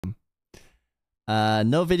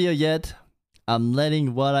No video yet. I'm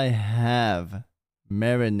letting what I have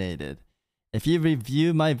marinated. If you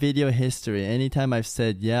review my video history, anytime I've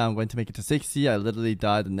said, yeah, I'm going to make it to 60, I literally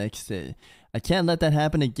die the next day. I can't let that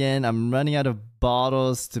happen again. I'm running out of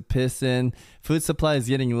bottles to piss in. Food supply is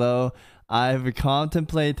getting low. I've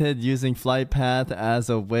contemplated using FlightPath as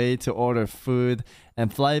a way to order food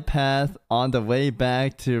and FlightPath on the way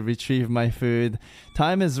back to retrieve my food.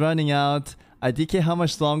 Time is running out. I DK how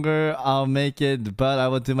much longer I'll make it, but I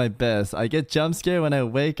will do my best. I get jump scared when I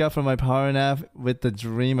wake up from my power nap with the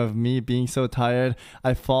dream of me being so tired.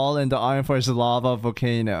 I fall in the Iron Forge lava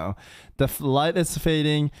volcano. The light is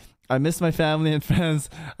fading. I miss my family and friends.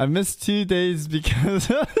 I missed 2 days because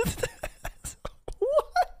what?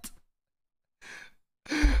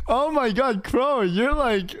 Oh my god, Crow, you're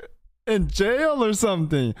like in jail or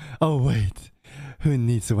something. Oh wait, who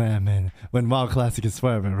needs women when WoW Classic is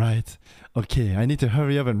forever, right? Okay, I need to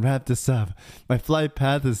hurry up and wrap this up. My flight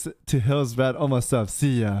path is to Hills Rat almost up.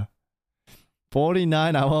 See ya.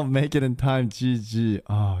 49, I won't make it in time. GG.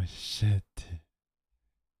 Oh shit.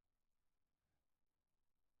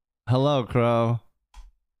 Hello, Crow.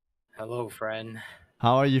 Hello, friend.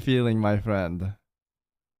 How are you feeling, my friend?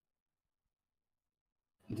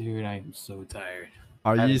 Dude, I'm so tired.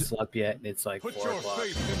 Are I you haven't slept yet, and it's like 4 o'clock.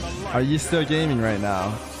 Are you still gaming right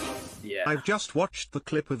now? Yeah. I've just watched the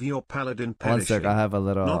clip of your paladin One sec, perishing. I have a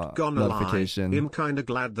little Not gonna notification. lie, I'm kinda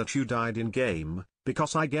glad that you died in game,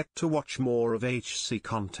 because I get to watch more of HC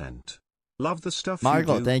content. Love the stuff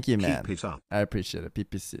Margot, you do. thank you, man. Keep it up. I appreciate it.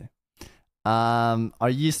 PPC. Are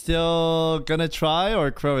you still gonna try, or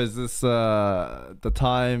Crow, is this the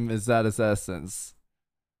time is at its essence?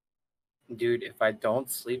 Dude, if I don't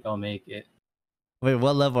sleep, I'll make it. Wait,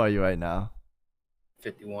 what level are you right now?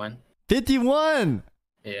 51. 51!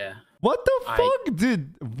 Yeah. What the fuck,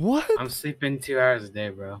 dude? What? I'm sleeping 2 hours a day,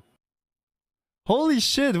 bro. Holy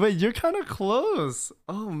shit, wait, you're kind of close.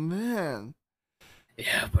 Oh, man.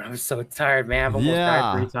 Yeah, but I'm so tired, man. I've almost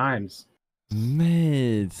died 3 times.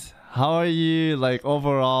 Mate, how are you, like,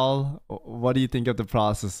 overall? What do you think of the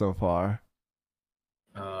process so far?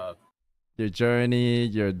 Your journey,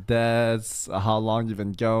 your deaths, how long you've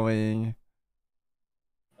been going?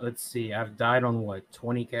 Let's see. I've died on, what,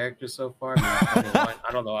 20 characters so far? Maybe 21.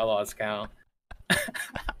 I don't know. I lost count.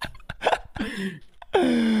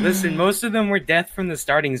 Listen, most of them were death from the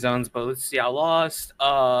starting zones, but let's see. I lost.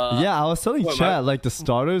 Yeah, I was telling chat, like, the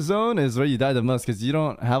starter zone is where you die the most because you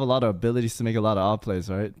don't have a lot of abilities to make a lot of outplays,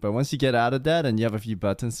 right? But once you get out of that and you have a few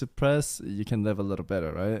buttons to press, you can live a little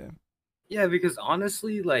better, right? Yeah, because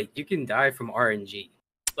honestly, like, you can die from RNG.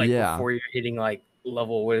 Like, before you're hitting, like,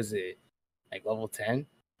 level, what is it? Like, level 10?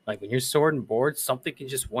 Like, when you're sword and board, something can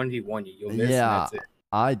just 1v1 you. You'll miss, and that's it.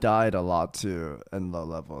 I died a lot, too, in low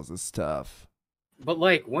levels. It's tough. But,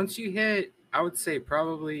 like, once you hit, I would say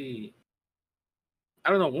probably,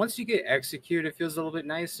 I don't know, once you get Execute, it feels a little bit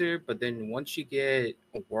nicer. But then once you get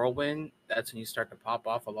a Whirlwind, that's when you start to pop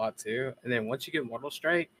off a lot, too. And then once you get Mortal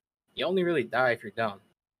Strike, you only really die if you're down.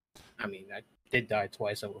 I mean, I did die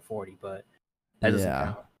twice over 40, but that doesn't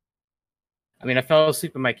count. I mean, I fell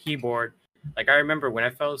asleep on my keyboard. Like, I remember when I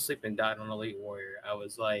fell asleep and died on Elite Warrior, I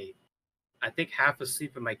was like, I think half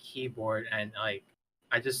asleep on my keyboard, and like,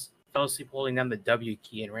 I just fell asleep holding down the W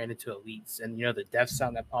key and ran into Elites. And you know, the death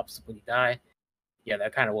sound that pops up when you die? Yeah,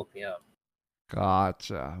 that kind of woke me up.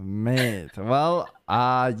 Gotcha, mate. Well,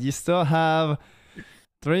 you still have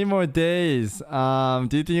 3 more days.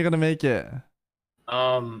 Do you think you're gonna make it?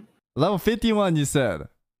 Level 51, you said.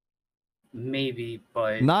 Maybe,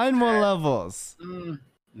 but 9 more levels.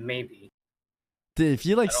 Maybe. Dude, if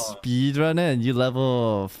you like speed run it and you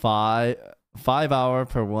level 5 hour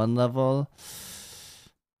per 1 level,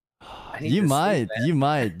 you might.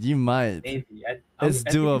 Maybe. It's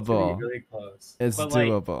doable. It's really close. It's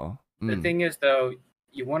doable. The thing is, though,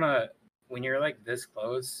 you wanna, when you're like this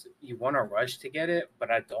close, you wanna rush to get it, but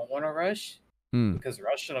I don't wanna rush because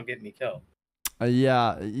rushing will get me killed.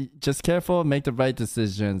 Yeah, just careful, make the right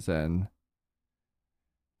decisions, and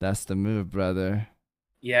that's the move, brother.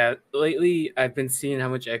 Yeah, lately I've been seeing how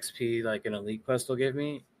much XP like an elite quest will give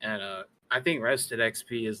me, and I think rested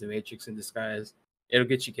XP is the Matrix in disguise. It'll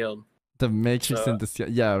get you killed. The Matrix in disguise.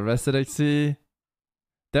 Yeah, rested XP.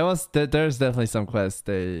 There's definitely some quests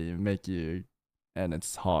they make you, and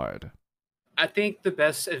it's hard. I think the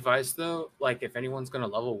best advice though, like if anyone's gonna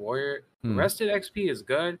level warrior, rested XP is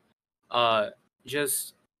good.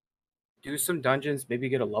 Just do some dungeons, maybe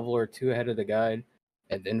get a level or 2 ahead of the guide,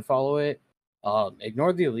 and then follow it.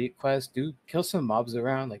 Ignore the elite quest. Do kill some mobs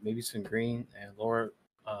around, like maybe some green and lower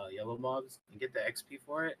yellow mobs, and get the XP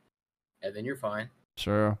for it, and then you're fine.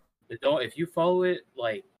 Sure. But don't, if you follow it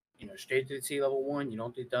like straight to the level 1. You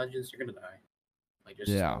don't do dungeons, you're gonna die. Like there's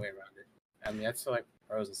just no way around it. I mean, that's like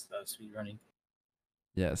pros and stuff, speed running.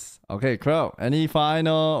 Yes. Okay, Crow. Any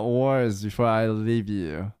final words before I leave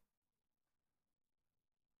you?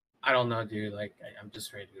 I don't know, dude. Like I'm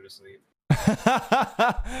just ready to go to sleep.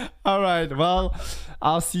 All right. Well,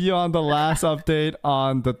 I'll see you on the last update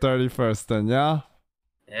on the 31st then, yeah?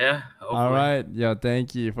 Yeah. Hopefully. All right. Yeah,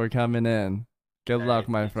 thank you for coming in. Good luck,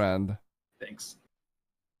 my friend. Thanks.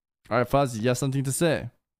 All right, Fuzzy, you have something to say?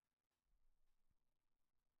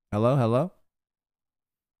 Hello, hello?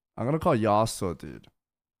 I'm gonna call Yasso, dude.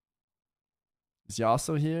 Is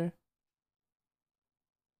Yasso here?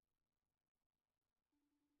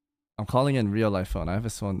 I'm calling in real life phone. I have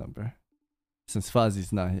his phone number. Since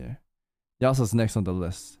Fuzzy's not here. Yasso's next on the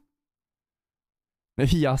list.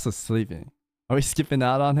 Maybe Yasso's sleeping. Are we skipping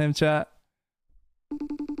out on him, chat?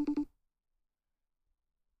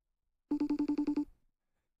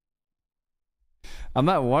 I'm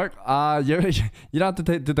at work. You don't have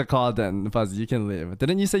to do the call then, Fuzzy. You can leave.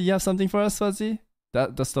 Didn't you say you have something for us, Fuzzy?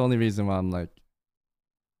 That's the only reason why I'm like.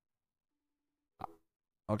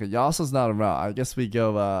 Okay, Yasso's not around. I guess we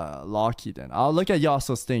go Locky then. I'll look at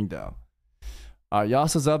Yasso's thing though.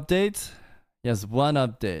 Yasso's update. He has one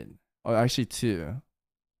update, or actually two.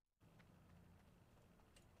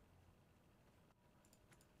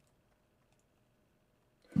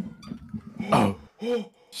 Oh,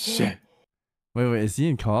 shit. Wait, is he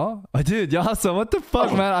in call? Oh, dude, Yasso, what the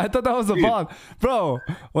fuck, man? I thought that was a bot. Bro,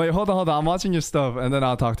 wait, hold on. I'm watching your stuff, and then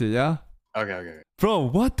I'll talk to you, yeah? Okay.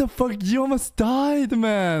 Bro, what the fuck? You almost died,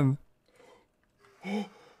 man.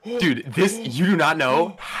 Dude, you do not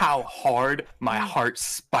know how hard my heart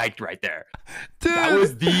spiked right there. Dude. That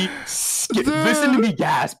was the... Listen to the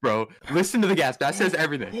gas, bro. Listen to the gas. That says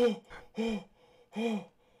everything.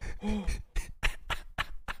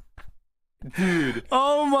 Dude.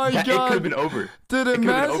 Oh my god. It could have been over. Dude,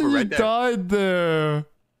 imagine you died there.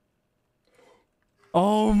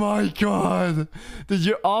 Oh my god. Dude,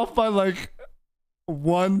 you're off by like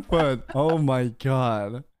 1 foot. Oh my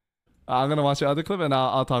god. I'm gonna watch your other clip and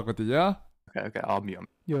I'll talk with you, yeah? Okay, I'll mute him.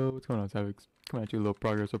 Yo, what's going on, Savix? Coming at you, a little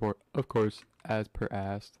progress report. Of course, as per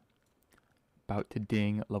asked. About to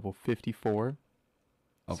ding level 54.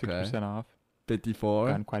 Okay. 6% off. 54.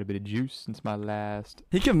 Gotten quite a bit of juice since my last.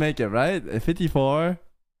 He can make it, right? At 54.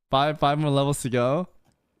 Five more levels to go.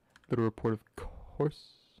 Little report, of course.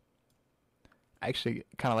 I actually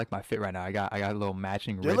kind of like my fit right now. I got a little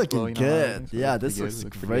matching red. You're looking glow, good. So yeah, this looks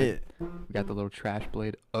great. We got the little trash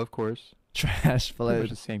blade, of course. Trash blade. There's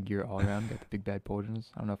the same gear all around. Got the big bad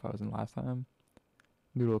Polgens. I don't know if I was in last time.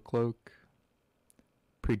 Noodle cloak.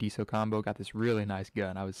 Pretty decent combo. Got this really nice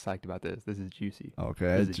gun. I was psyched about this. This is juicy.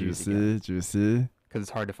 Okay, juicy. Because it's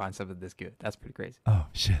hard to find something this good. That's pretty crazy. Oh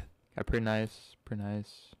shit. Got pretty nice.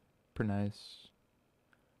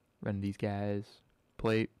 Running these guys.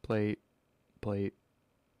 Plate.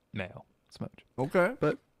 Mail. Smudge. Okay.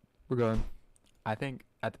 But we're going. I think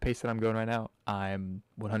at the pace that I'm going right now, I'm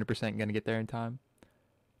 100% going to get there in time.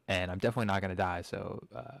 And I'm definitely not going to die. So,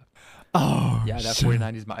 yeah, that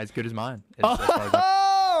 4090 is as good as mine. As far as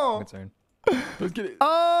I'm concerned. Let's get it.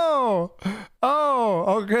 Oh,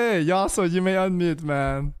 okay. Yasso, you may unmute,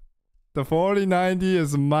 man. The 4090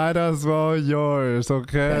 is might as well yours,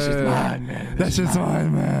 okay? That's just mine, man. That's just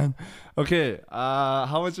mine, man. Okay,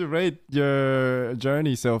 how would you rate your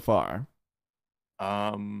journey so far?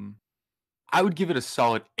 I would give it a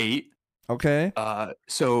solid 8. Okay.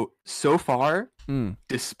 So far,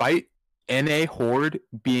 despite NA Horde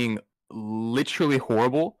being literally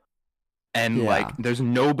horrible, and like there's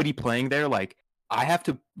nobody playing there, like I have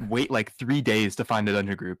to wait like 3 days to find a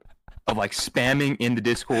dungeon group of like spamming in the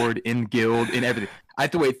Discord, in guild, in everything. I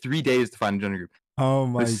have to wait 3 days to find a dungeon group. Oh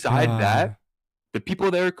my god. Beside that, the people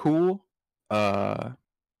there are cool.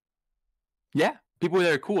 Yeah, people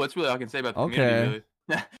there are cool. That's really all I can say about the community.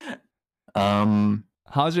 Really.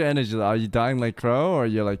 How's your energy? Are you dying like Crow or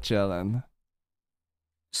you're like chilling?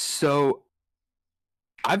 So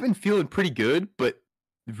I've been feeling pretty good, but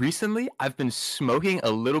recently I've been smoking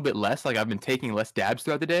a little bit less. Like I've been taking less dabs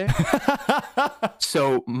throughout the day.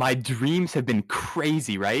 So my dreams have been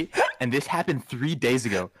crazy, right? And this happened 3 days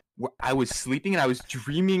ago. Where I was sleeping and I was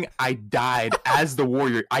dreaming I died as the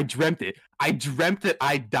warrior. I dreamt it. I dreamt that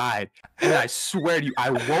I died. And I swear to you,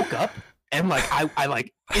 I woke up and like I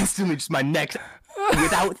like instantly just my neck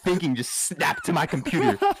without thinking just snapped to my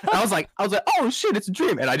computer. And I was like, oh shit, it's a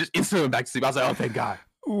dream. And I just instantly went back to sleep. I was like, oh thank God.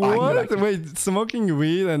 What? Wait, smoking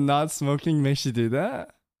weed and not smoking makes you do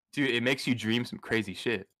that? Dude, it makes you dream some crazy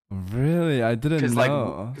shit. Really? I didn't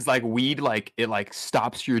know. Because like weed, like it like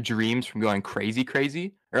stops your dreams from going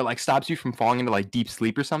crazy, or like stops you from falling into like deep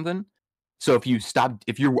sleep or something. So if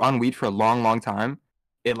you're on weed for a long time,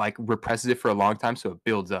 it like represses it for a long time, so it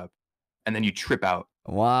builds up, and then you trip out.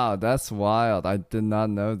 Wow, that's wild. I did not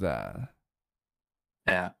know that.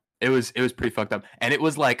 Yeah, it was pretty fucked up, and it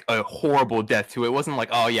was like a horrible death too. It wasn't like,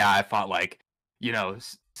 oh yeah, I fought like, you know,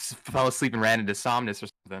 fell asleep and ran into somnus or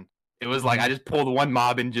something. It was like I just pulled one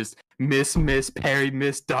mob and just miss, parry,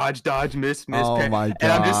 miss, dodge, miss, Oh parry. my god.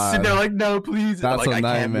 And I'm just sitting there like, no, please. That's like, a I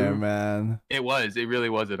can't nightmare, move. man. It really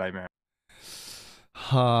was a nightmare.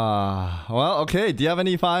 Well, okay. Do you have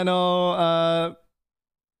any final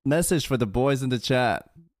message for the boys in the chat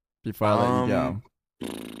before I let you go?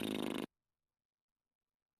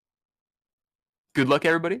 Good luck,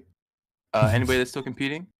 everybody. Anybody that's still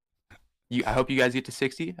competing. I hope you guys get to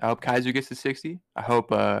 60. I hope Kaiser gets to 60. I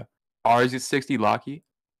hope ours gets 60, Locky.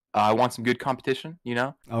 I want some good competition, you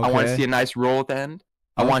know? Okay. I want to see a nice roll at the end.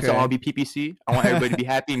 I want it to all be PPC. I want everybody to be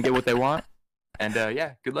happy and get what they want. And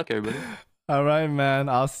yeah, good luck, everybody. All right, man.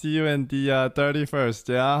 I'll see you in the 31st,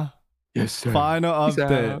 yeah? Yes, sir. Final Peace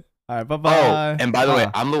update. out. All right, bye-bye. Oh, and by the way,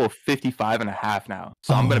 I'm level 55.5 now.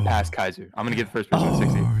 So I'm going to pass Kaiser. I'm going to get the first person at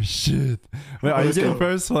 60. Oh, shit. Wait, are you getting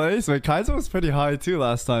first place? Wait, Kaiser was pretty high too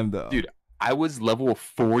last time, though. Dude, I was level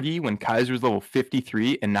 40 when Kaiser was level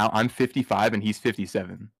 53, and now I'm 55 and he's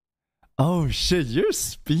 57. Oh, shit. You're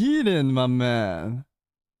speeding, my man.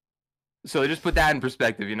 So just put that in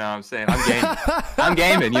perspective, you know what I'm saying? I'm gaming. I'm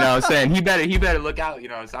gaming, you know what I'm saying? He better look out, you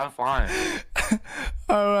know, so I'm flying.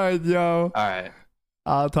 All right, yo. All right.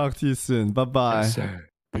 I'll talk to you soon. Bye-bye. Yes, sir.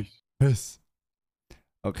 Peace. Peace.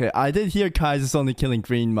 Okay, I did hear Kaiser's only killing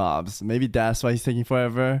green mobs. Maybe that's why he's taking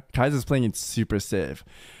forever. Kaiser's playing it super safe.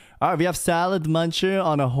 Alright, we have Salad Muncher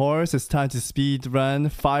on a horse. It's time to speed run.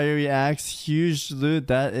 Fiery Axe, huge loot.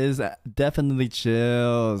 That is definitely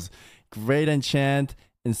chills. Great enchant.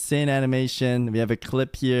 Insane animation. We have a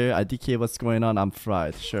clip here. IDK, what's going on? I'm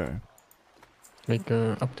fried. Sure. Make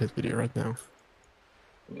a update video right now.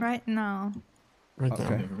 Right now. Right Okay.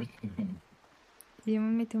 now. You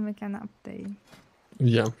want me to make an update?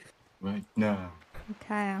 Yeah. Right now.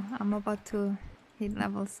 Okay, I'm about to hit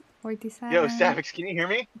levels 47. Yo, Savix, can you hear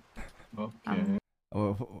me? Okay.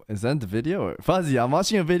 Oh, is that the video? Or... Fuzzy, I'm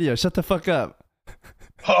watching a video. Shut the fuck up.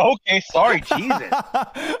 Oh, okay, sorry, Jesus.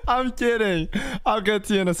 I'm kidding. I'll get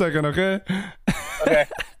to you in a second, okay? Okay.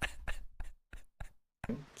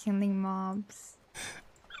 Killing mobs.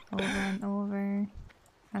 Over and over.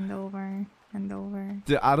 And over. And over.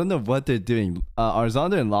 Dude, I don't know what they're doing.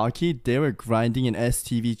 Arzander and Locky, they were grinding in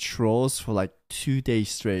STV trolls for like 2 days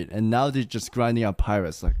straight. And now they're just grinding on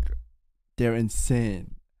pirates. Like, they're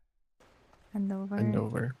insane. And over. And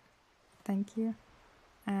over. Thank you.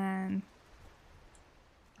 And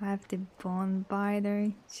I have the bone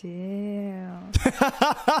biter. Chill.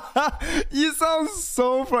 You sound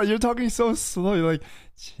so far. You're talking so slow. You're like,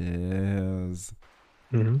 chills.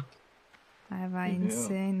 Mm-hmm. I have an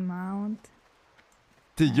insane mount.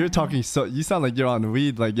 Dude, you're talking so... You sound like you're on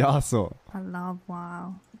weed like Yasuo. I love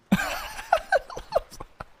WoW.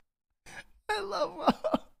 I love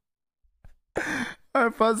WoW.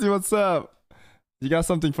 Alright, Fuzzy, what's up? You got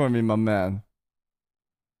something for me, my man.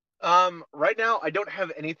 Right now I don't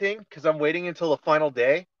have anything because I'm waiting until the final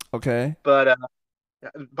day. Okay. But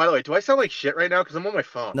by the way, do I sound like shit right now? Because I'm on my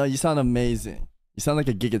phone. No, you sound amazing. You sound like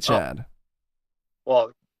a Giga Chad.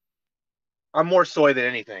 Well, I'm more soy than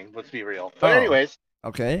anything. Let's be real. But Oh. anyways,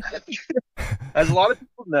 Okay. as a lot of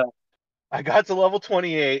people know, I got to level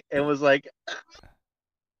 28 and was like,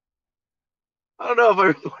 I don't know if I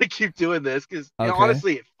really want to keep doing this because Okay.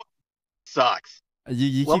 honestly, it sucks. You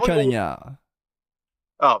keep Level cutting goal- out.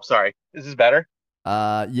 Oh, sorry. Is this better?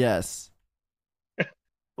 Yes.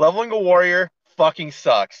 Leveling a warrior fucking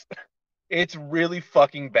sucks. It's really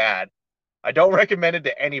fucking bad. I don't recommend it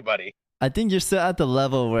to anybody. I think you're still at the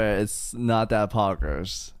level where it's not that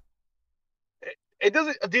poggers. It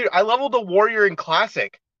doesn't, dude. I leveled a warrior in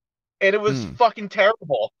classic, and it was fucking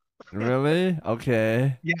terrible. Really?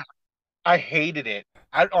 Okay. I hated it.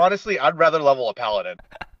 I'd rather level a paladin.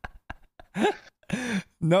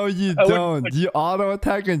 No, you I would- don't. You auto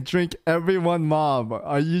attack and drink every one mob.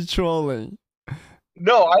 Are you trolling?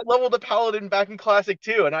 No, I leveled a paladin back in classic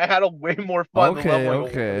too, and I had a way more fun than Okay, leveling a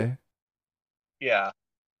warrior. okay. Yeah,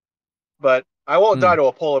 but I won't die to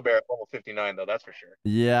a polar bear at level 59 though. That's for sure.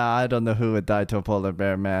 Yeah, I don't know who would die to a polar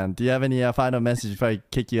bear, man. Do you have any final message before I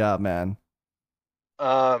kick you out, man?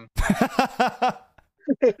 World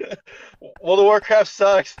of Warcraft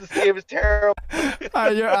sucks. This game is terrible.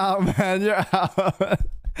 Alright, you're out, man. You're out.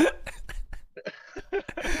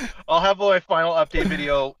 I'll have my final update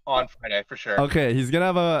video on Friday for sure. Okay, he's gonna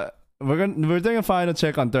have a. We're doing a final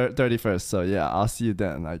check on 31st. So yeah, I'll see you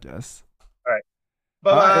then, I guess. Bye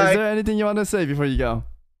bye. Is there anything you want to say before you go?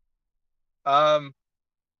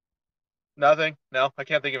 Nothing. No, I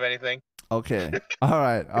can't think of anything. Okay. All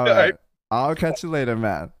right. All All right. right. I'll catch you later,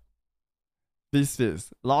 man.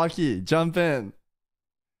 Peace. Locky, jump in.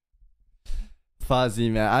 Fuzzy,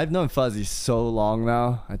 man. I've known Fuzzy so long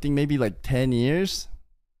now. I think maybe like 10 years.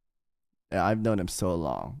 Yeah, I've known him so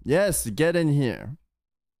long. Yes, get in here.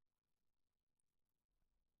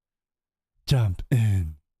 Jump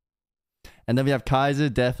in. And then we have Kaiser,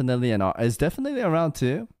 definitely, and is definitely around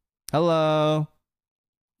too. Hello.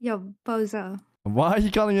 Yo, bozo. Why are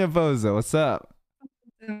you calling me a bozo? What's up?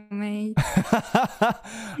 Mate.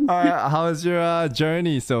 Alright, how was your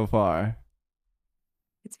journey so far?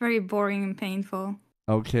 It's very boring and painful.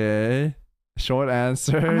 Okay. Short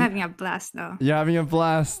answer. I'm having a blast though. You're having a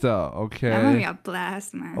blast though. Okay. I'm having a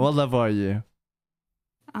blast, man. What level are you?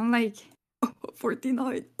 I'm like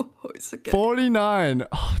 49. Oh, it's okay. 49.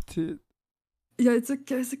 Oh, dude. Yeah, it's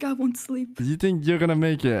okay. It's okay. I won't sleep. You think you're gonna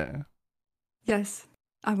make it? Yes,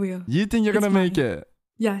 I will. You think you're It's gonna make fine. it?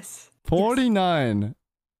 Yes. 49.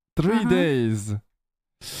 3 days.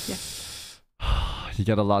 Yes. You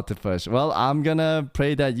got a lot to push. Well, I'm gonna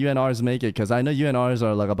pray that UNRs make it because I know UNRs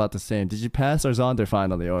are like about the same. Did you pass or Zonder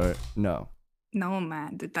finally or no? No,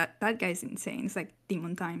 man. Dude, that guy's insane. It's like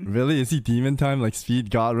demon time. Really? Is he demon time like speed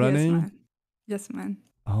god running? Yes, man. Yes, man.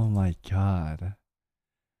 Oh my god.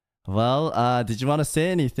 Well, did you want to say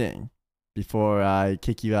anything before I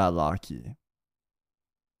kick you out, Locky?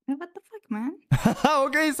 What the fuck, man?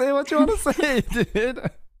 Okay, say what you want to say, dude.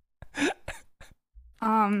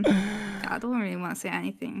 I don't really want to say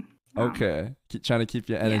anything. Okay, keep trying to keep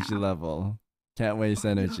your energy yeah. level. Can't waste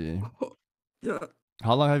energy. Yeah,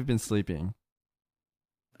 How long have you been sleeping?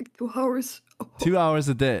 like 2 hours. 2 hours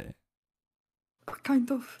a day.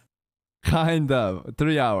 Kind of. Kind of.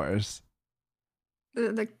 3 hours.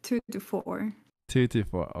 Like 2 to 4. 2 to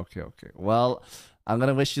 4. Okay. Well, I'm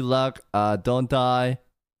gonna wish you luck. Don't die,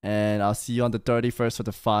 and I'll see you on the 31st for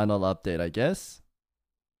the final update, I guess.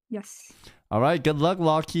 Yes. All right. Good luck,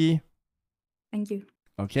 Locky. Thank you.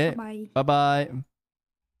 Okay. Bye. Bye.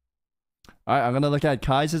 All right. I'm gonna look at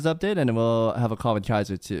Kaiser's update, and then we'll have a call with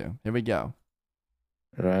Kaiser too. Here we go.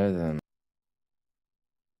 Right then.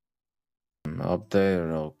 Update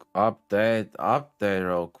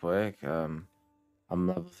real quick. I'm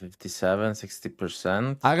level 57,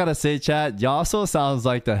 60%. I gotta say, chat, Yasuo sounds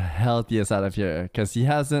like the healthiest out of here because he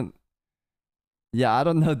hasn't. Yeah, I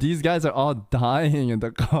don't know. These guys are all dying in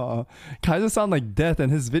the call. Kaiser sound like death,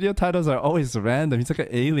 and his video titles are always random. He's like an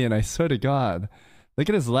alien. I swear to God. Look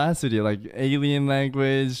at his last video, like alien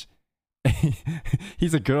language.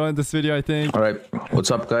 He's a girl in this video, I think. All right,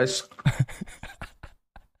 what's up, guys?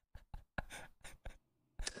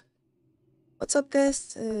 What's up,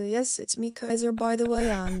 guys? Yes, it's me, Kaiser, by the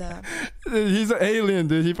way, and He's an alien,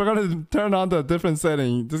 dude. He forgot to turn on the different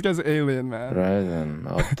setting. This guy's an alien, man. Right then,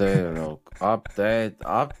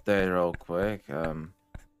 update real quick. I'm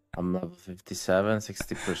level 57,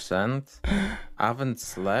 60%. I haven't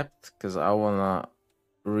slept because I wanna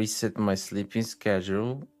reset my sleeping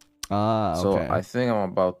schedule. Ah, okay. So I think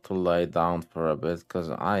I'm about to lay down for a bit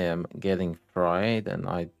because I am getting fried and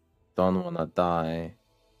I don't wanna die.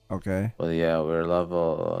 Okay. But yeah, we're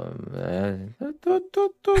level.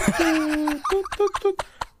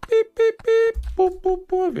 Beep, beep, beep. Boop, boop,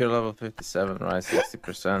 boop. We're level 57, right?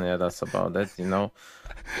 60%. Yeah, that's about it, you know.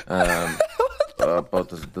 About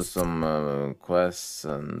to do some quests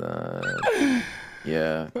and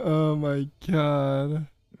yeah. Oh my god.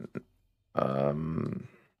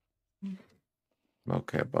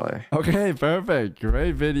 Okay, bye. Okay, perfect.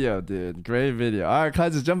 Great video, dude. Great video. All right,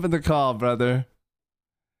 Kaiser, jump in the call, brother.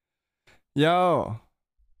 Yo.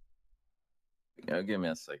 Yeah, give me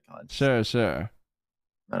a second. Sure.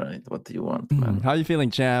 All right, what do you want, man? How you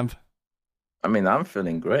feeling, champ? I mean, I'm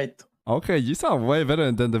feeling great. Okay, you sound way better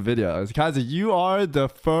than the video. Kaiser, you are the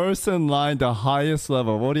first in line, the highest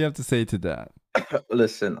level. What do you have to say to that?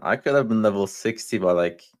 Listen, I could have been level 60, but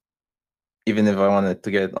like, even if I wanted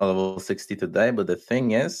to get a level 60 today, but the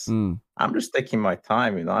thing is, I'm just taking my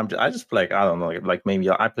time, you know. I just play, like, I don't know, like maybe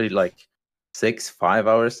I play like 5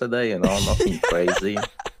 hours a day, you know, nothing crazy.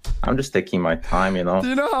 I'm just taking my time, you know. Do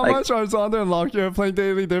you know how like, much our Zonder and Locky are playing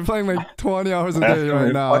daily? They're playing like 20 hours a day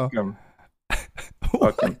right now.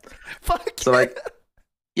 Fuck 'em. So like,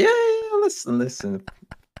 yeah, listen.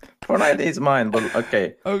 Fortnite is mine, but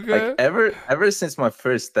okay. Like ever since my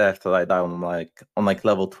first death that I died on like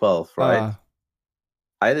level 12, right?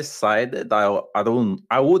 I decided I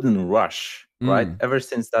wouldn't rush right? Ever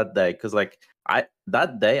since that day, because like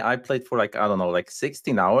that day I played for like I don't know, like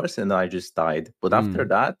 16 hours, and I just died. But after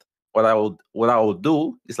that, what I will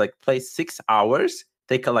do is like play 6 hours,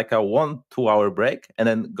 take a 1-2 hour break, and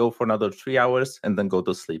then go for another 3 hours, and then go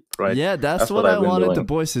to sleep. Right? Yeah, that's what what I I've been wanted the doing.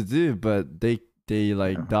 boys to do, but they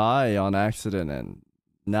like die on accident, and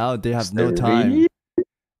now they have no Really? time.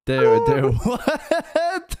 They're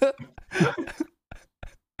what?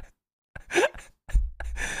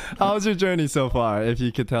 How's your journey so far? If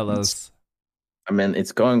you could tell us. I mean,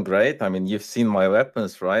 it's going great. I mean, you've seen my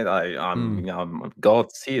weapons, right? I'm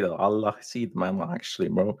God seed, Allah seed, man. Actually,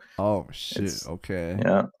 bro. Oh shit! Okay.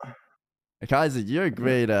 Yeah. Kaiser, you're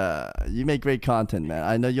great. You make great content, man.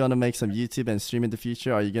 I know you want to make some YouTube and stream in the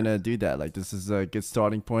future. Are you gonna do that? Like, this is a good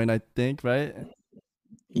starting point, I think, right?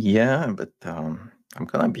 Yeah, but I'm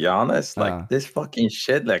gonna be honest. Like this fucking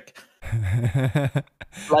shit, like.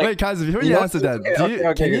 Wait, Kaiser, before you answer that,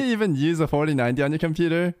 okay. can you even use a 4090 on your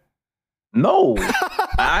computer? No,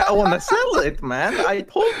 I want to sell it, man. I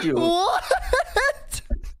told you. What?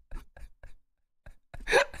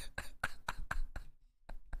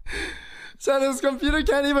 So this computer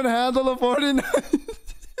can't even handle a 4090.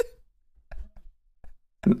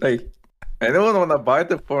 Like, anyone want to buy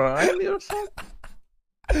the 490 or something?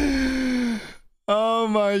 Oh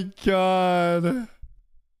my god.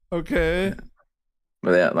 Okay.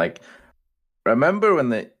 But yeah, like, remember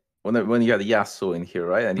when you had Yasuo in here,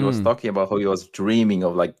 right? And he was talking about how he was dreaming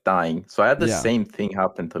of like dying. So I had the same thing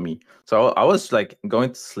happen to me. So I was like going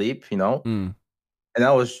to sleep, you know, and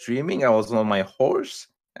I was dreaming. I was on my horse,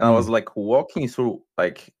 and I was like walking through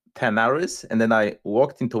like 10 hours, and then I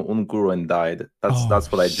walked into Unguru and died.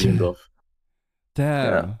 That's what I dreamed of.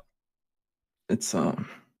 Damn. Yeah. It's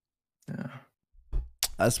yeah.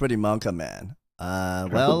 That's pretty monka, man.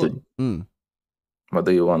 What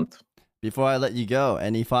do you want? Before I let you go,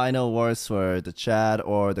 any final words for the chat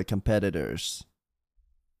or the competitors?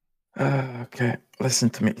 Okay, listen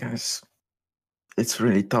to me, guys. It's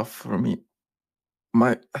really tough for me.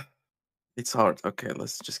 It's hard. Okay,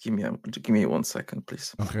 let's just give me 1 second,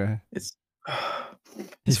 please. Okay. It's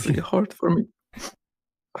really hard for me.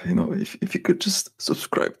 I know, if you could just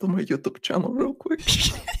subscribe to my YouTube channel real quick.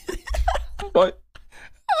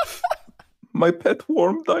 My pet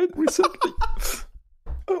worm died recently.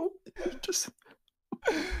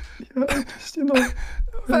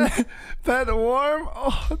 Pet worm?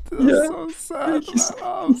 Oh, that's so sad.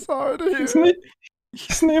 I'm sorry to hear.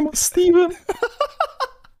 His name was Steven.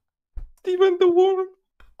 Steven the worm.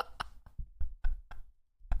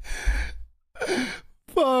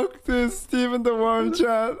 Fuck this, Steven the worm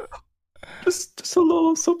chat. Just a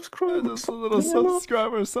little subscribe. Just a little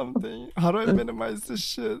subscribe or something. How do I minimize this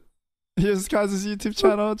shit? Here's Kai's YouTube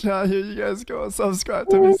channel, chat. Here you guys go. Subscribe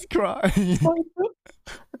to me crying.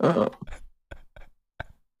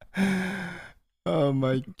 Oh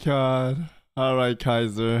my god. Alright,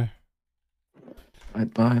 Kaiser.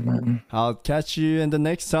 Bye, man. I'll catch you in the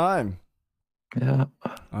next time. Yeah.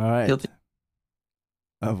 Alright.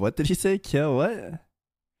 What did he say? Kill what?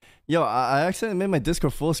 Yo, I accidentally made my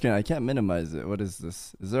Discord full screen. I can't minimize it. What is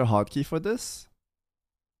this? Is there a hotkey for this?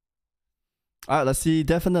 Alright, let's see.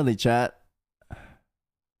 Definitely, chat.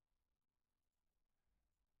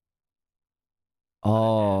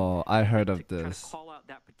 Oh, I heard of this. Call out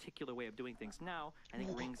that particular way of doing things now, I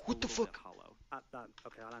think rings what the fuck? Hollow.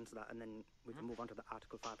 Okay, I'll answer that, and then we can move on to the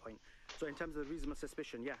Article 5 point. So in terms of the reasonable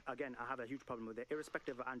suspicion, yeah, again, I have a huge problem with it.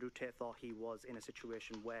 Irrespective of Andrew Tate thought he was in a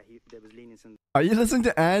situation where there was leniency in... Are you listening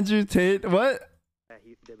to Andrew Tate? What?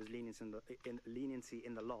 There was leniency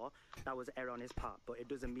in the law. That was error on his part, but it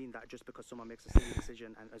doesn't mean that just because someone makes a silly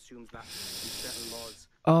decision and assumes that certain laws...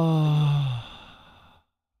 Oh...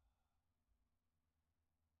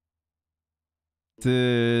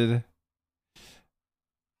 Dude.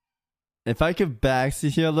 If I could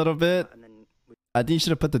backseat here a little bit, I think you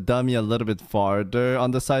should have put the dummy a little bit farther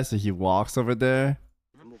on the side so he walks over there.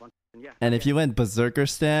 And if you went berserker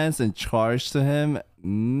stance and charged to him,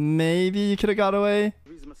 maybe you could have got away.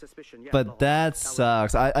 But that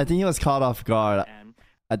sucks. I think he was caught off guard.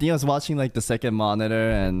 I think I was watching like the second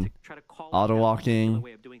monitor and auto walking.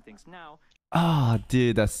 Oh,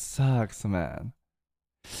 dude, that sucks, man.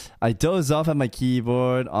 I dozed off at my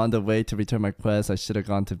keyboard on the way to return my quest. I should have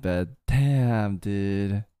gone to bed. Damn,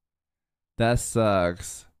 dude. That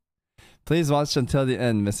sucks. Please watch until the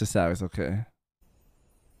end, Mr. Savix, okay?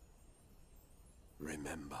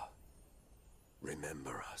 Remember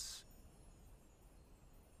us.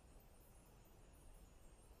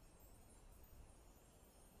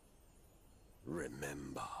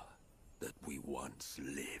 Remember that we once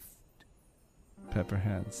lived. Pepper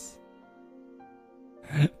hands.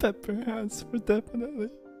 Pepper hands for definitely.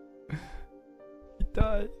 He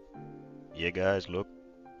died. Yeah, guys, look.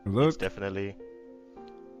 Look. It's definitely.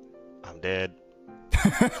 I'm dead.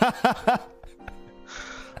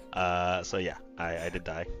 So yeah, I did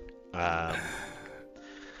die.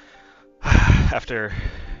 After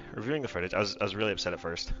reviewing the footage, I was really upset at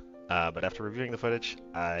first. But after reviewing the footage,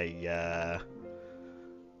 there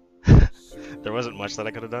wasn't much that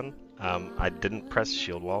I could have done. I didn't press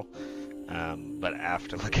shield wall. But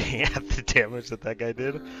after looking at the damage that guy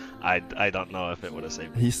did, I don't know if it would have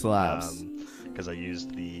saved me. He slaps. Because I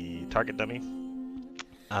used the target dummy.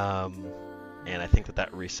 And I think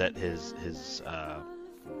that reset his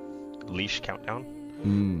leash countdown.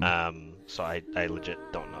 So I legit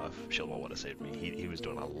don't know if shield wall would have saved me. He was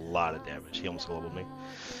doing a lot of damage. He almost global me.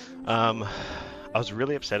 I was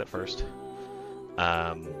really upset at first.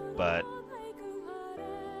 But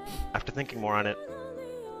after thinking more on it,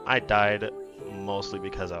 I died mostly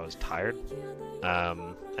because I was tired.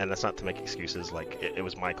 And that's not to make excuses. Like, it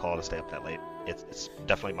was my call to stay up that late. It's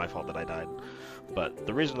definitely my fault that I died. But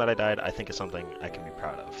the reason that I died, I think, is something I can be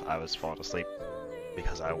proud of. I was falling asleep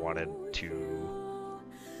because I wanted to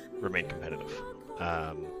remain competitive.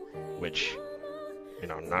 Which, you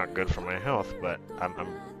know, not good for my health, but I'm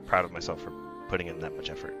proud of myself for putting in that much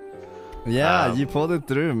effort. Yeah, you pulled it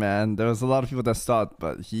through, man. There was a lot of people that stopped,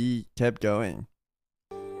 but he kept going.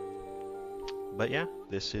 But yeah,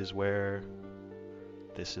 this is where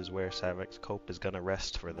Savix Cope is gonna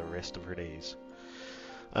rest for the rest of her days.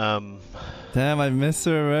 Damn, I miss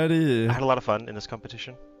her already. I had a lot of fun in this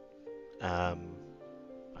competition. I'm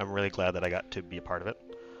really glad that I got to be a part of it.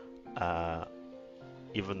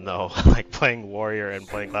 Even though like playing Warrior and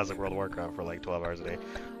playing Classic World of Warcraft for like 12 hours a day,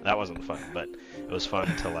 that wasn't fun. But it was fun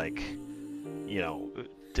to, like, you know,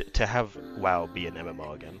 to have WoW be an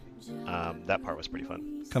MMO again. That part was pretty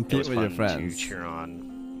fun. Compete with your friends. To cheer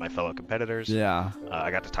on my fellow competitors. Yeah.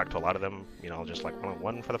 I got to talk to a lot of them, you know, just like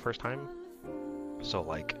one-on-one for the first time. So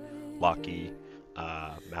like Loki,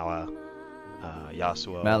 Mala,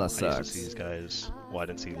 Yasuo. Mala I used sucks. to see these guys. Well, I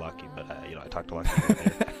didn't see Loki, but you know, I talked to Loki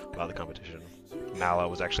about the competition. Mala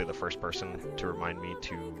was actually the first person to remind me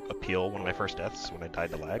to appeal one of my first deaths when I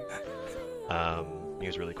died to lag. He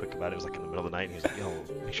was really quick about it. It was like in the middle of the night, and he was like, "Yo,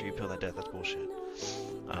 make sure you appeal that death. That's bullshit."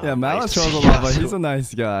 Yeah, Mala trolls a lot, but he's a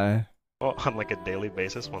nice guy. Well, on like a daily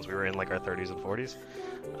basis, once we were in like our 30s and 40s,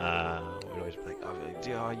 we'd always be like, "Oh,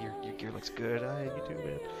 your gear looks good. You too,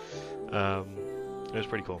 man." It was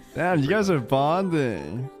pretty cool. Damn, you guys are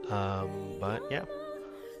bonding. But yeah.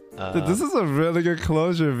 Dude, this is a really good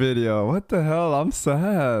closure video. What the hell? I'm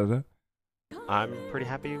sad. I'm pretty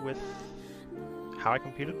happy with how I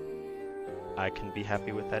competed. I can be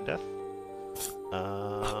happy with that death.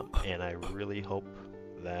 And I really hope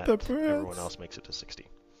that everyone else makes it to 60.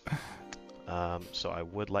 So I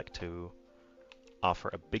would like to offer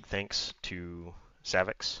a big thanks to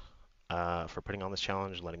Savix for putting on this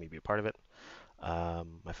challenge and letting me be a part of it.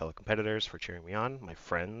 My fellow competitors for cheering me on, my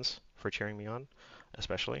friends for cheering me on,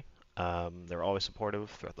 especially. They're always supportive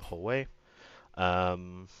throughout the whole way.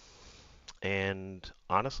 And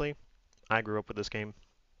honestly, I grew up with this game.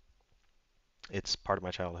 It's part of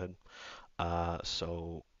my childhood.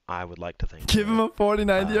 So I would like to thank Give him a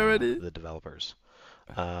 4090 already. The developers.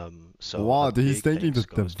 So wow, dude, he's thanking the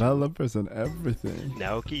developers and everything.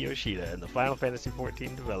 Naoki Yoshida and the Final Fantasy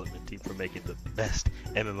XIV development team for making the best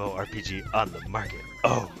MMORPG on the market.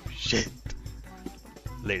 Oh shit!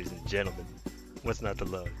 Ladies and gentlemen, what's not to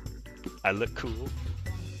love? I look cool.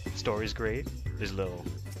 Story's great. There's a little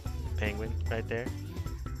penguin right there.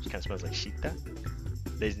 Which kind of smells like Sheeta.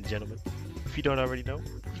 Ladies and gentlemen, if you don't already know,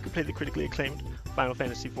 you can play the critically acclaimed Final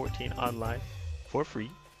Fantasy XIV online for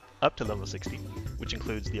free up to level 60, which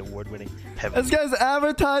includes the award-winning This guy's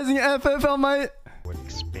advertising FFL, my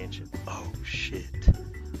expansion. Oh shit!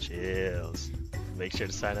 Chills. Make sure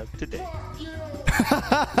to sign up today.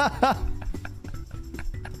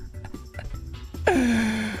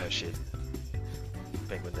 Oh shit!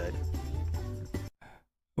 Penguin died.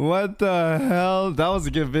 What the hell? That was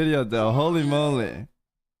a good video, though. Holy moly!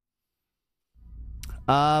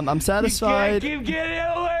 I'm satisfied. You can't keep getting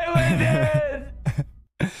away with it.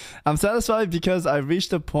 I'm satisfied because I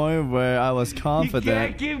reached a point where I was confident. You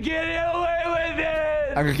can't keep getting away with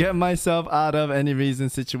it. I could get myself out of any reason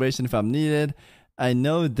situation if I'm needed. I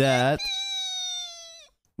know that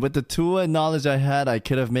with the tool and knowledge I had, I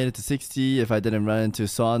could have made it to 60 if I didn't run into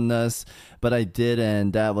Saunas, but I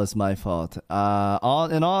didn't. That was my fault. In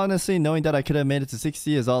all honesty, knowing that I could have made it to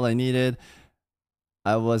 60 is all I needed.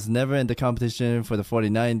 I was never in the competition for the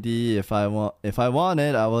 4090. If I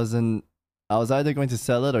wanted, I was either going to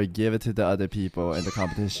sell it or give it to the other people in the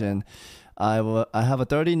competition. I have a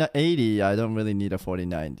 3080. I don't really need a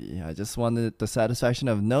 4090. I just wanted the satisfaction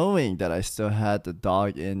of knowing that I still had the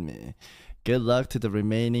dog in me. Good luck to the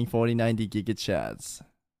remaining 4090 Giga Chads.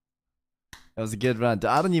 It was a good run.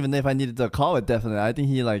 I don't even know if I needed to call it, definitely. I think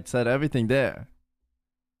he like said everything there.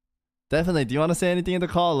 Definitely. Do you want to say anything in the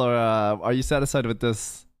call, or are you satisfied with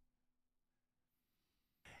this?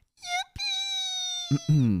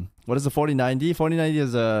 Yippee! What is the 4090? 4090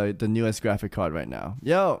 is the newest graphic card right now.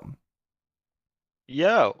 Yo.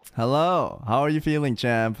 Hello. How are you feeling,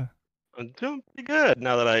 champ? I'm doing pretty good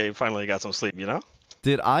now that I finally got some sleep, you know?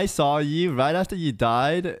 Dude, I saw you right after you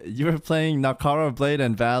died. You were playing Nakara Blade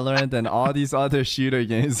and Valorant and all these other shooter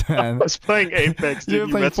games, man. I was playing Apex. Dude, you were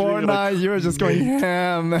playing Fortnite. Like, you were just going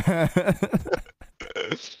ham, man.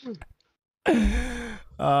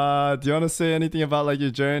 Do you want to say anything about like your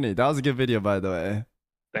journey? That was a good video, by the way.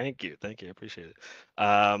 Thank you. I appreciate it.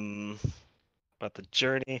 About the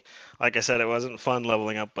journey, like I said, it wasn't fun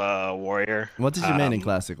leveling up warrior. What did you main in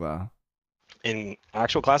Classic WoW? In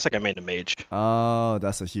actual Classic, I made a mage. Oh,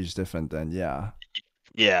 that's a huge difference then.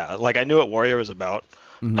 Yeah, like I knew what warrior was about.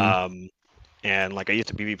 And like I used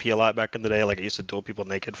to PvP a lot back in the day. Like I used to duel people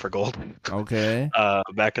naked for gold. Okay.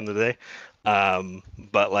 Back in the day.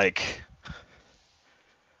 But like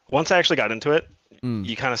once I actually got into it,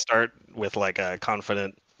 you kind of start with like a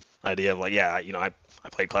confident idea of like, yeah, you know, I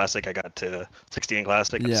played Classic. I got to 60 in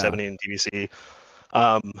Classic, 70 in TBC.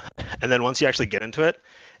 And then once you actually get into it,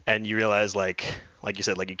 and you realize like you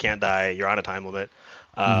said, like you can't die, you're on a time limit.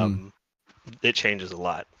 It changes a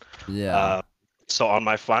lot. Yeah. So on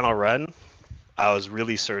my final run, I was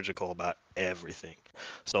really surgical about everything.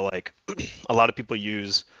 So like a lot of people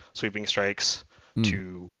use sweeping strikes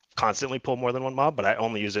to constantly pull more than one mob, but I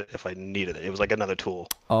only use it if I needed it. It was like another tool.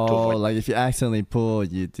 Oh, like if you accidentally pull,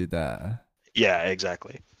 you do that. Yeah,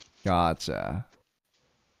 exactly. Gotcha.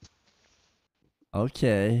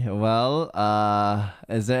 Okay, well,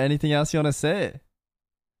 is there anything else you want to say?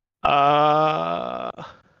 I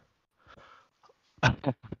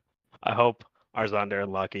hope Arzander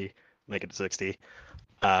and Lucky make it to 60.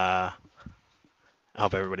 I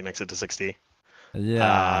hope everybody makes it to 60.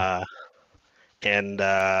 Yeah.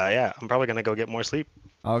 Yeah, I'm probably gonna go get more sleep.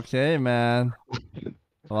 Okay, man.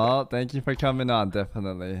 Well, thank you for coming on,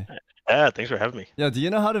 definitely. Yeah, thanks for having me. Yo, do you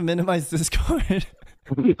know how to minimize Discord?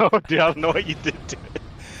 No, dude, I don't know what you did to it.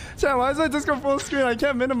 Chat, why is my Discord full screen? I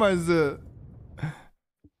can't minimize it.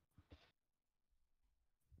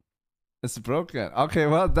 It's broken. Okay,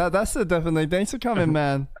 well, that's it, definitely. Thanks for coming,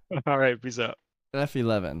 man. All right, peace out.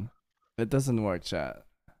 F11. It doesn't work, chat.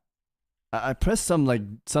 I pressed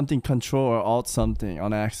something control or alt something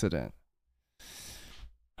on accident.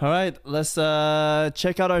 All right, let's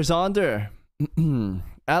check out our Zonder.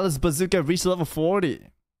 Alice Bazooka reached level 40.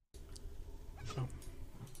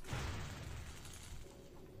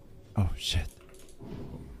 Oh shit.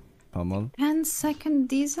 Pummel. 10-second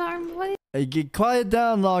disarm? What Hey, get quiet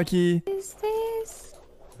down, Locky. is this?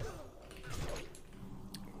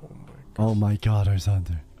 Oh my god, our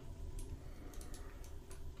Zonder.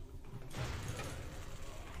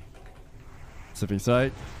 Sipping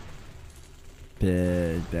sight.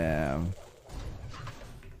 Big damn.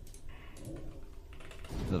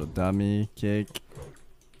 Little dummy kick.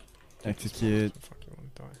 Execute.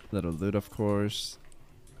 Little loot, of course.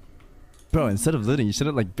 Bro, instead of looting, you should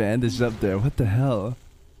have like bandaged up there. What the hell?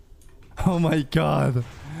 Oh my god.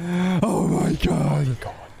 Oh my god.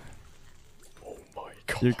 Oh my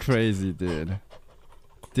god. You're crazy, dude.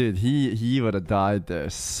 Dude, he would have died there.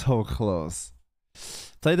 So close.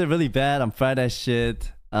 Played it really bad. I'm fried that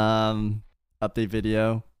shit. Update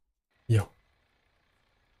video. Yo.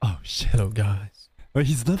 Oh shit. Hello, guys. Oh,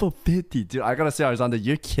 he's level 50, dude. I gotta say, Arzanda,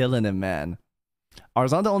 you're killing him, man.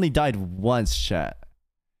 Arzanda only died once, chat.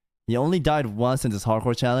 He only died once in this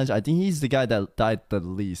hardcore challenge. I think he's the guy that died the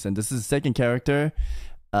least. And this is his second character.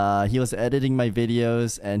 He was editing my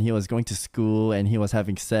videos, and he was going to school, and he was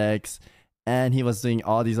having sex, and he was doing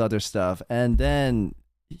all these other stuff. And then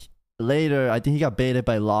later, I think he got baited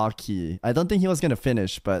by Locky. I don't think he was gonna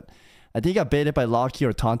finish, but I think he got baited by Locky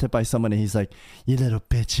or taunted by someone, and he's like, "You little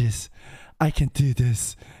bitches, I can do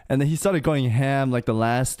this." And then he started going ham like the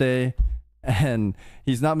last day, and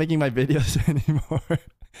he's not making my videos anymore.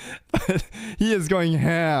 But he is going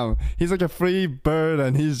ham. He's like a free bird,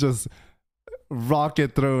 and he's just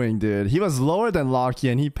rocket throwing, dude. He was lower than Locky,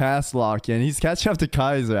 and he passed Locky, and he's catching up to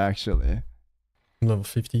Kaiser, actually. Level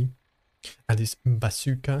 50. Alice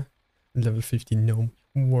Bazooka. Level 50 Gnome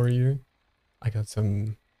Warrior. I got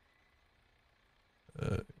some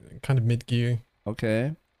kind of mid gear.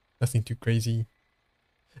 Okay. Nothing too crazy.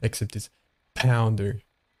 Except this pounder.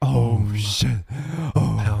 Oh shit.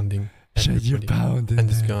 Oh. Pounding. Shit. shit, you're everybody. pounding. And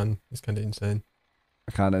this gun is kind of insane.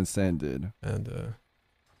 Kind of insane, dude. And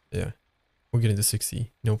yeah, we're getting to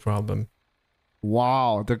 60, no problem.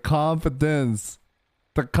 Wow, the confidence.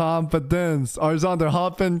 The confidence. Arzander,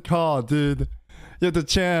 hop in call, dude. You're the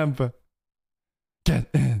champ. Get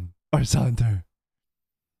in, Arzander.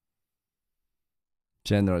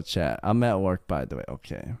 General chat. I'm at work, by the way.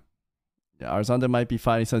 Okay. Yeah, Arzander might be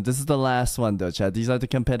fighting. So this is the last one, though, chat. These are the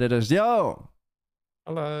competitors. Yo!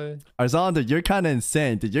 Hello. Arzander, you're kind of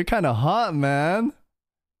insane, dude. You're kind of hot, man.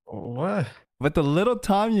 What? With the little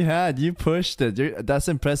time you had, you pushed it. That's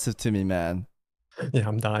impressive to me, man. Yeah,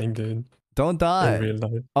 I'm dying, dude. Don't die. In real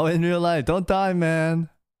life. Oh, in real life. Don't die, man.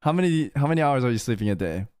 How many hours are you sleeping a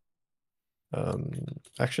day?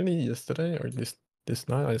 Actually, yesterday or this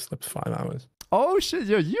night, I slept 5 hours. Oh shit,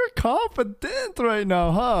 you're confident right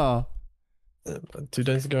now, huh? 2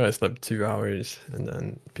 days ago, I slept 2 hours, and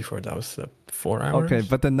then before that, I slept 4 hours. Okay,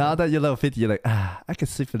 but then now that you're level 50, you're like, I can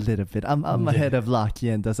sleep a little bit. I'm ahead of Lucky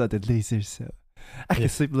and those other losers, so I can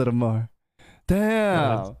sleep a little more.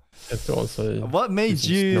 Damn. It's also what made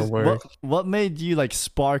you what made you like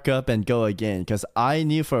spark up and go again? Because I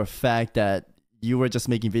knew for a fact that you were just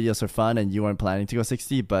making videos for fun and you weren't planning to go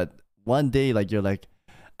 60, but one day like you're like,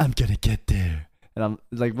 I'm gonna get there. And I'm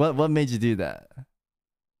like, what made you do that?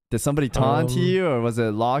 Did somebody taunt you, or was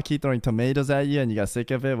it Locky throwing tomatoes at you and you got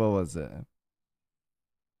sick of it? What was it?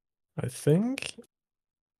 I think,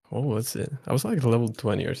 what was it? I was like level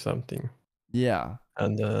 20 or something. Yeah.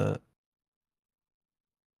 And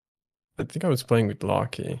I think I was playing with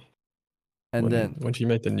Locky. And when she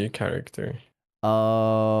made the new character.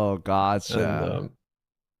 Oh, gotcha.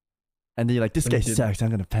 And then you're like, this guy sucks. I'm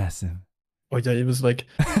gonna pass him. Oh yeah, it was like,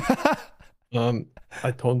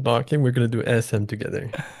 I told Locky we're gonna do SM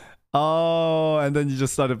together. Oh, and then you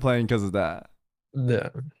just started playing because of that. Yeah.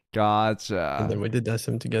 Gotcha. And then we did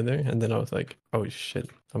SM together, and then I was like, oh shit,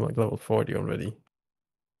 I'm like level 40 already.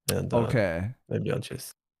 And okay, maybe I'll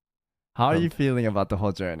just. How are you feeling about the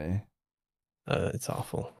whole journey? It's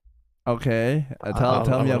awful. Okay,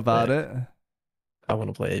 tell me about it. I want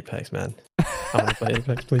to play Apex, man. I want to play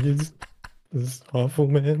Apex, please. This is awful,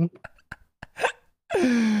 man.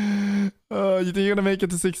 You think you're gonna make it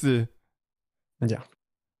to 60? Yeah.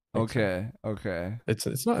 Okay. So. Okay.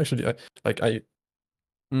 It's not actually like I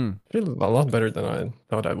feel a lot better than I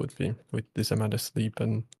thought I would be with this amount of sleep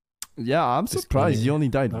and. Yeah, I'm surprised you only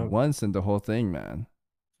died once in the whole thing, man.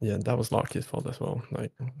 Yeah, that was Locky's fault as well.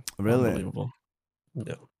 Like, really? Unbelievable.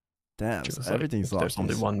 Yeah. Damn, so everything's Locky's.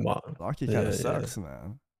 There's only one mob. Locky kind of sucks,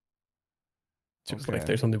 man. She was like,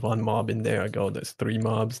 there's only one mob in there. I go, there's 3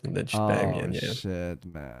 mobs, and then she banged me. And yeah. Shit,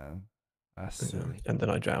 man. That's silly. And then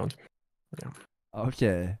I drowned. Yeah.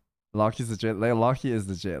 Okay. Locky is the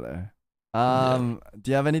jailer. Do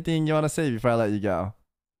you have anything you want to say before I let you go?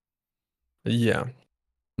 Yeah.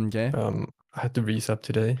 Okay. I had to resub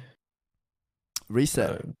today.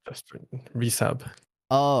 Reset. Resub.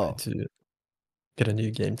 Oh. To get a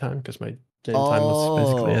new game time because my game time was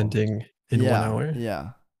basically ending in 1 hour. Yeah.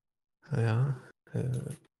 Yeah.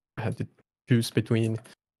 I had to choose between,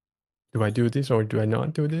 do I do this or do I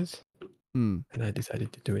not do this? And I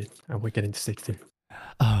decided to do it. And we're getting to 60.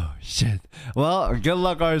 Oh shit. Well, good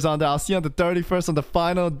luck, Arzander. I'll see you on the 31st on the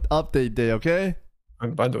final update day, okay?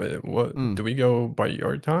 And by the way, what do we go by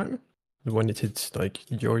your time? When it hits like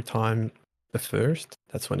your time the first,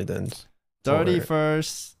 that's when it ends.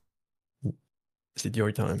 31st. Is it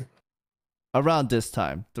your time? Around this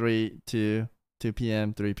time. 2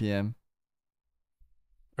 p.m., 3 p.m.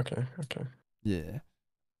 Okay. Yeah.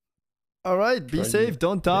 All right. Be safe.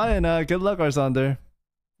 Don't die. And good luck, Arzander.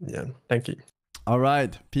 Yeah. Thank you. All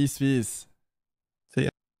right. Peace.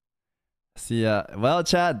 See ya. Well,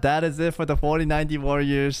 chat, that is it for the 4090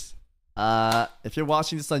 Warriors. If you're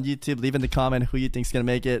watching this on YouTube, leave in the comment who you think's gonna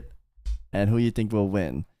make it and who you think will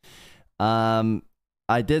win.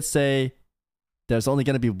 I did say there's only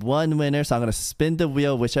gonna be one winner, so I'm gonna spin the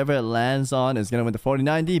wheel. Whichever it lands on is gonna win the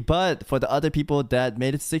 4090. But for the other people that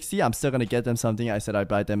made it to 60, I'm still gonna get them something. I said I'd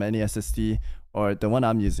buy them any SSD or the one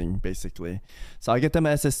I'm using, basically. So I get them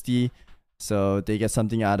an SSD. So they get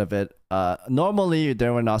something out of it. Normally, they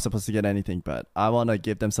were not supposed to get anything, but I want to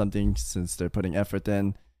give them something since they're putting effort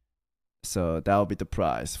in. So that will be the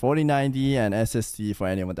prize. 4090 and SSD for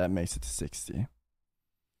anyone that makes it to 60.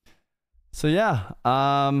 So yeah,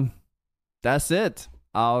 that's it.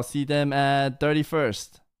 I'll see them at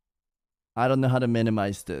 31st. I don't know how to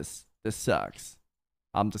minimize this. This sucks.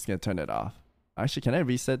 I'm just going to turn it off. Actually, can I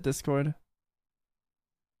reset Discord?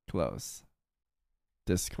 Close.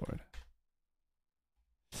 Discord.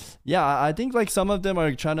 Yeah, I think like some of them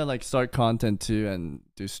are trying to like start content too and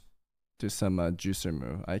do do some juicer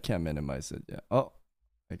move. I can't minimize it yet. Oh,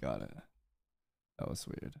 I got it. That was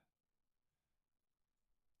weird.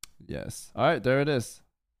 Yes. All right, there it is.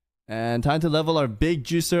 And time to level our big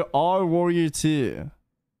juicer, our warrior 2.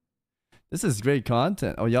 This is great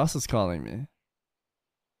content. Oh, Yasu's calling me.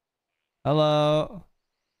 Hello.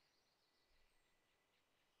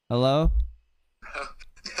 Hello.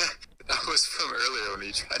 That was from earlier when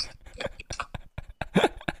you tried.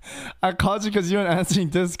 I called you because you weren't answering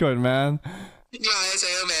Discord, man. No, I say,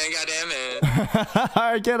 oh man, goddamn it.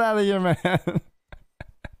 Alright, get out of here, man.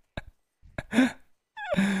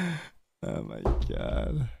 Oh my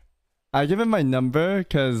god. I give him my number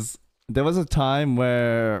because there was a time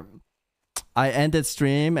where I ended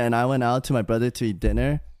stream and I went out to my brother to eat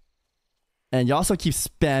dinner. And you also keep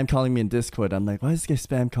spam calling me in Discord. I'm like, why is this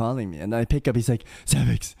guy spam calling me? And then I pick up, he's like,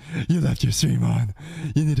 Savix, you left your stream on.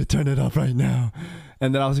 You need to turn it off right now.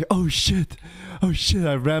 And then I was like, oh shit. Oh shit.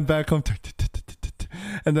 I ran back home.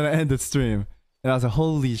 And then I ended stream. And I was like,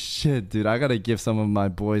 holy shit, dude. I gotta give some of my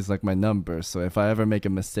boys like my number. So if I ever make a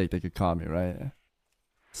mistake, they could call me, right?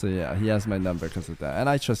 So yeah, he has my number because of that. And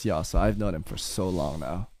I trust Yasu. I've known him for so long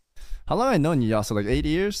now. How long have I known you, Yasu? Like 8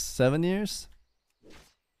 years? 7 years?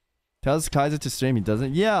 Tells Kaiser to stream, he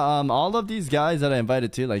doesn't. Yeah, all of these guys that I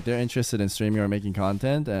invited to, like, they're interested in streaming or making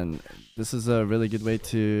content, and this is a really good way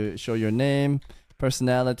to show your name,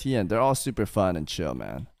 personality, and they're all super fun and chill,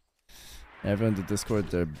 man. Everyone in the Discord,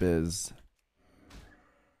 they're biz.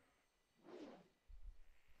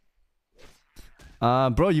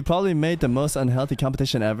 Bro, you probably made the most unhealthy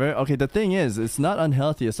competition ever. Okay, the thing is, it's not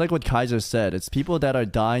unhealthy. It's like what Kaiser said. It's people that are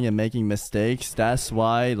dying and making mistakes. That's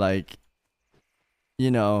why, like, you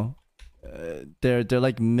know, they're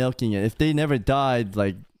like milking it. If they never died,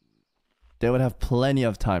 like, they would have plenty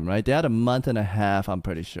of time, right? They had a month and a half, I'm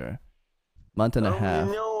pretty sure. Month and a half.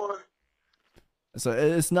 So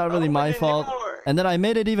it's not really my fault. And then I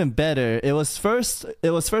made it even better. It was first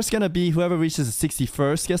gonna be whoever reaches the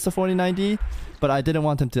 61st gets the 4090, but I didn't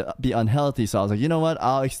want them to be unhealthy, so I was like, you know what?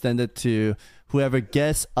 I'll extend it to whoever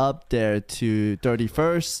gets up there to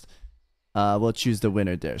 31st. We'll choose the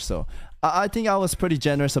winner there. So I think I was pretty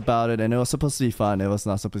generous about it, and it was supposed to be fun. It was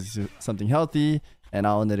not supposed to be something healthy, and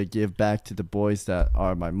I wanted to give back to the boys that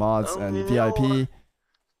are my mods and VIP.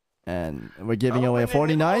 And we're giving away a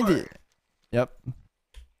 4090. Yep.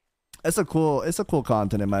 It's a cool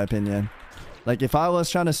content in my opinion. Like if I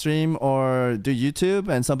was trying to stream or do YouTube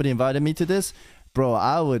and somebody invited me to this, bro,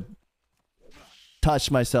 I would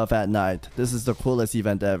touch myself at night. This is the coolest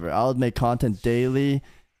event ever. I would make content daily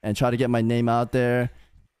and try to get my name out there.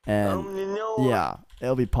 And yeah,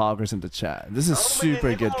 it'll be poggers in the chat. This is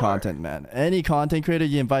super good content, man. Any content creator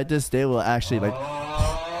you invite this, they will actually like,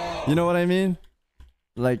 you know what I mean?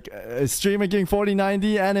 Like a streamer getting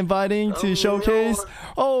 4090 and inviting to showcase.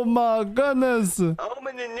 Oh my goodness.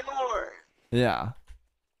 Yeah.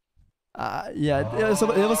 Yeah, it was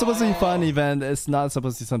supposed to be a fun event. It's not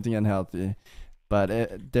supposed to be something unhealthy. But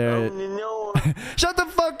they're... Shut the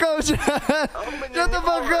fuck up, Chad! Shut the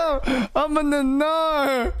fuck up! I'm in the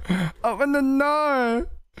nar! I'm in the nar!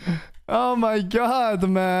 Oh my god,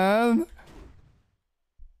 man!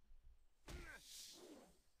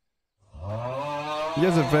 You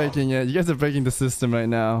guys are breaking it. You guys are breaking the system right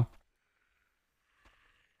now.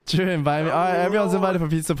 Sure, invite me. Alright, everyone's invited for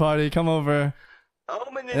pizza party. Come over.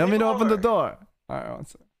 Let me know, open the door. Alright, one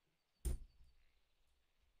second.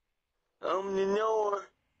 Open the door.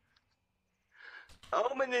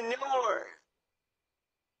 Open the door.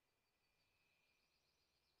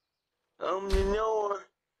 Open the door.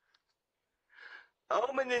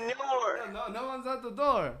 Open the door. No one's at the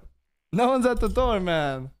door. No one's at the door,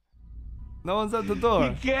 man. No one's at the door.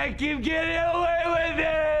 You can't keep getting away with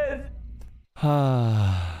it.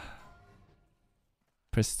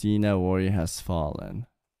 Pristina Warrior has fallen.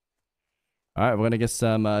 Alright, we're gonna get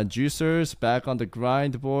some juicers back on the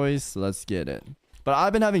grind, boys. Let's get it. But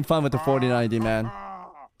I've been having fun with the 4090, man.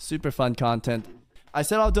 Super fun content. I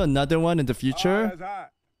said I'll do another one in the future.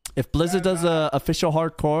 If Blizzard does a official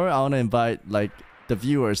hardcore, I want to invite like the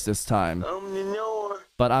viewers this time.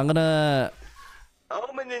 But I'm gonna...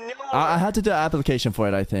 I had to do an application for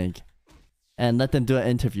it, I think. And let them do an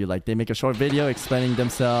interview. Like they make a short video explaining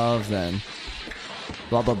themselves and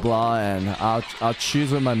blah blah blah. And I'll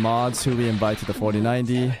choose with my mods who we invite to the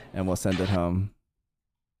 4090 and we'll send it home.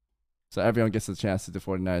 So everyone gets a chance to do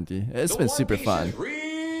 4090. It's been super fun.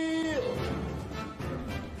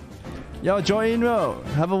 Yo, Joy Inro,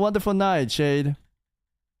 have a wonderful night, Shade.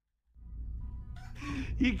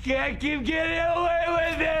 You can't keep getting away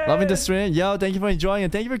with it. Loving the stream. Yo, thank you for enjoying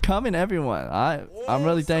and thank you for coming, everyone. I'm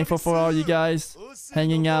really thankful for all you guys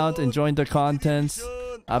hanging out, enjoying the content.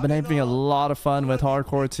 I've been having a lot of fun with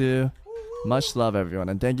hardcore too. Much love, everyone,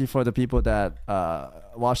 and thank you for the people that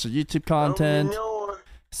watch the YouTube content,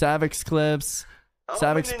 Savix clips,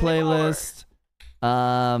 Savix playlist,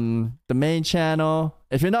 the main channel.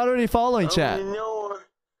 If you're not already following, chat,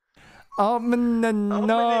 I'm in the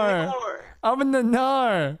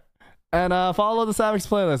nar. And follow the Savix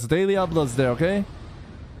playlist. Daily uploads there, okay?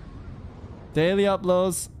 Daily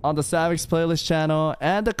uploads on the Savix playlist channel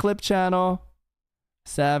and the clip channel.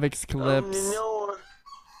 Savix clips.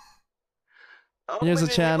 Here's the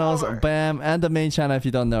channels, bam, and the main channel if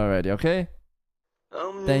you don't know already, okay?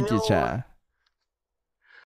 Thank you, chat.